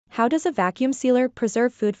How does a vacuum sealer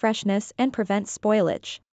preserve food freshness and prevent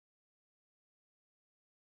spoilage?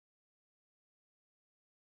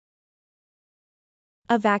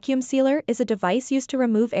 A vacuum sealer is a device used to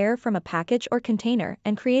remove air from a package or container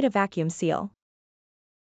and create a vacuum seal.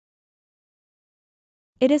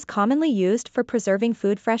 It is commonly used for preserving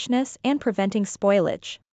food freshness and preventing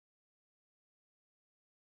spoilage.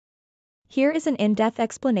 Here is an in-depth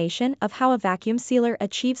explanation of how a vacuum sealer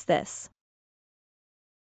achieves this.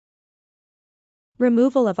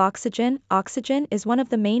 Removal of oxygen. Oxygen is one of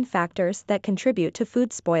the main factors that contribute to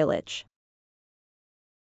food spoilage.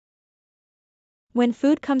 When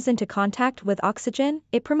food comes into contact with oxygen,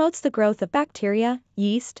 it promotes the growth of bacteria,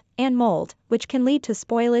 yeast, and mold, which can lead to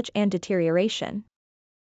spoilage and deterioration.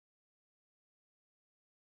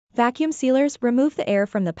 Vacuum sealers remove the air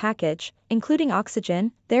from the package, including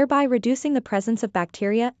oxygen, thereby reducing the presence of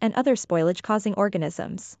bacteria and other spoilage-causing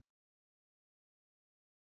organisms.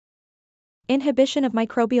 Inhibition of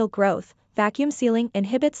microbial growth. Vacuum sealing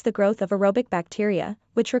inhibits the growth of aerobic bacteria,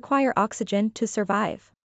 which require oxygen to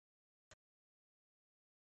survive.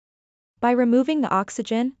 By removing the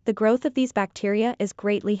oxygen, the growth of these bacteria is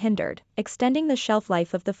greatly hindered, extending the shelf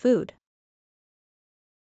life of the food.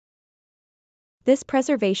 This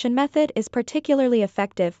preservation method is particularly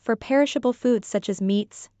effective for perishable foods such as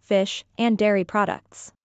meats, fish, and dairy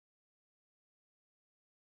products.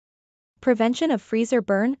 Prevention of freezer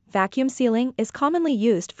burn. Vacuum sealing is commonly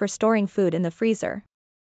used for storing food in the freezer.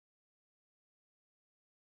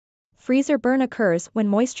 Freezer burn occurs when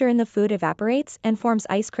moisture in the food evaporates and forms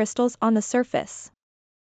ice crystals on the surface.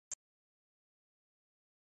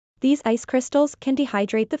 These ice crystals can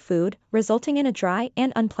dehydrate the food, resulting in a dry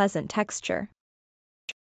and unpleasant texture.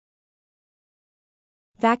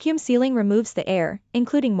 Vacuum sealing removes the air,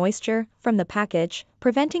 including moisture, from the package,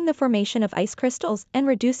 preventing the formation of ice crystals and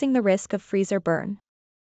reducing the risk of freezer burn.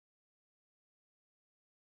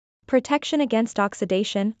 Protection against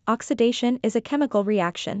oxidation. Oxidation is a chemical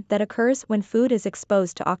reaction that occurs when food is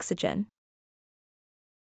exposed to oxygen.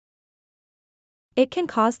 It can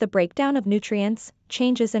cause the breakdown of nutrients,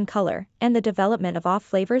 changes in color, and the development of off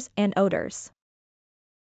flavors and odors.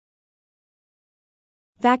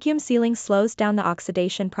 Vacuum sealing slows down the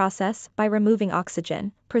oxidation process by removing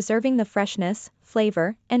oxygen, preserving the freshness,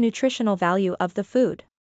 flavor, and nutritional value of the food.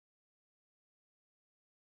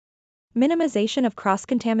 Minimization of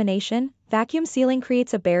cross-contamination. Vacuum sealing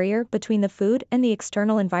creates a barrier between the food and the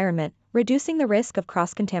external environment, reducing the risk of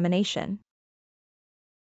cross-contamination.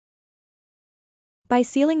 By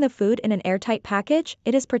sealing the food in an airtight package,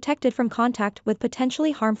 it is protected from contact with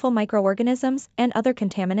potentially harmful microorganisms and other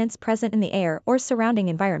contaminants present in the air or surrounding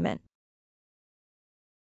environment.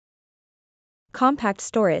 Compact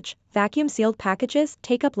storage. Vacuum-sealed packages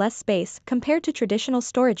take up less space compared to traditional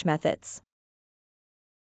storage methods.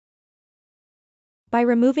 By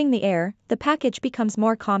removing the air, the package becomes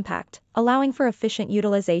more compact, allowing for efficient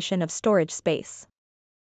utilization of storage space.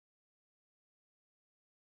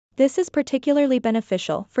 This is particularly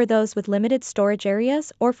beneficial for those with limited storage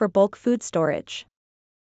areas or for bulk food storage.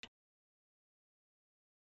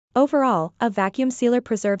 Overall, a vacuum sealer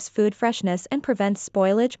preserves food freshness and prevents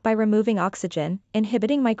spoilage by removing oxygen,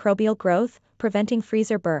 inhibiting microbial growth, preventing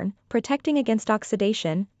freezer burn, protecting against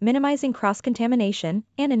oxidation, minimizing cross-contamination,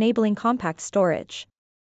 and enabling compact storage.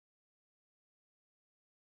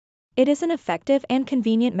 It is an effective and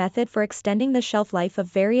convenient method for extending the shelf life of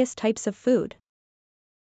various types of food.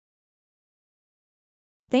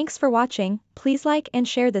 Thanks for watching. Please like and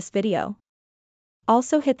share this video.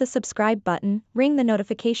 Also hit the subscribe button, ring the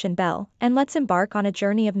notification bell, and let's embark on a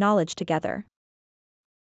journey of knowledge together.